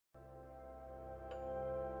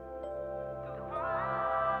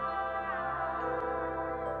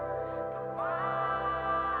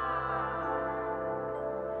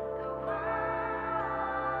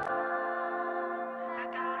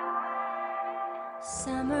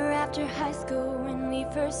Summer after high school when we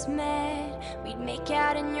first met, we'd make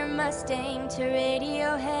out in your Mustang to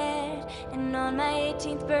Radiohead. And on my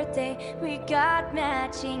 18th birthday, we got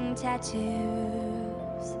matching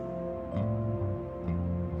tattoos.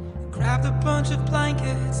 Grabbed a bunch of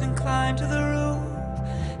blankets and climbed to the roof.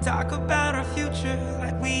 Talk about our future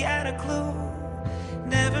like we had a clue.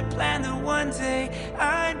 Never planned that one day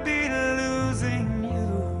I'd be losing you.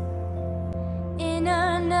 In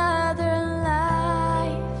another life,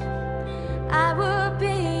 I would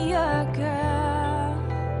be your girl.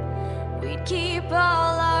 We'd keep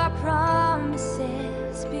all our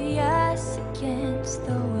promises, be us against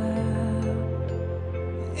the world.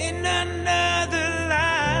 In another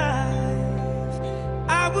life,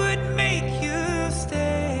 I would make you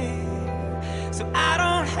stay, so I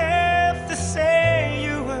don't have to say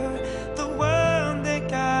you were the one that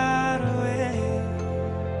got away.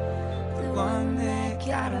 The one that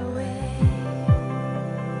got away.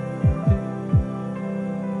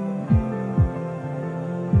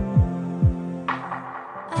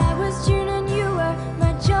 I was June and you were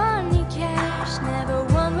my Johnny Cash. Never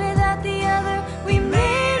one without the other, we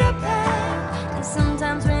made a pact. And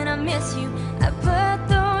sometimes when I miss you, I put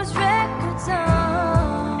those records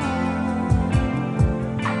on.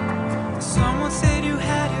 Someone said you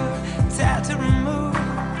had your tattoo removed.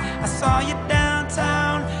 I saw you down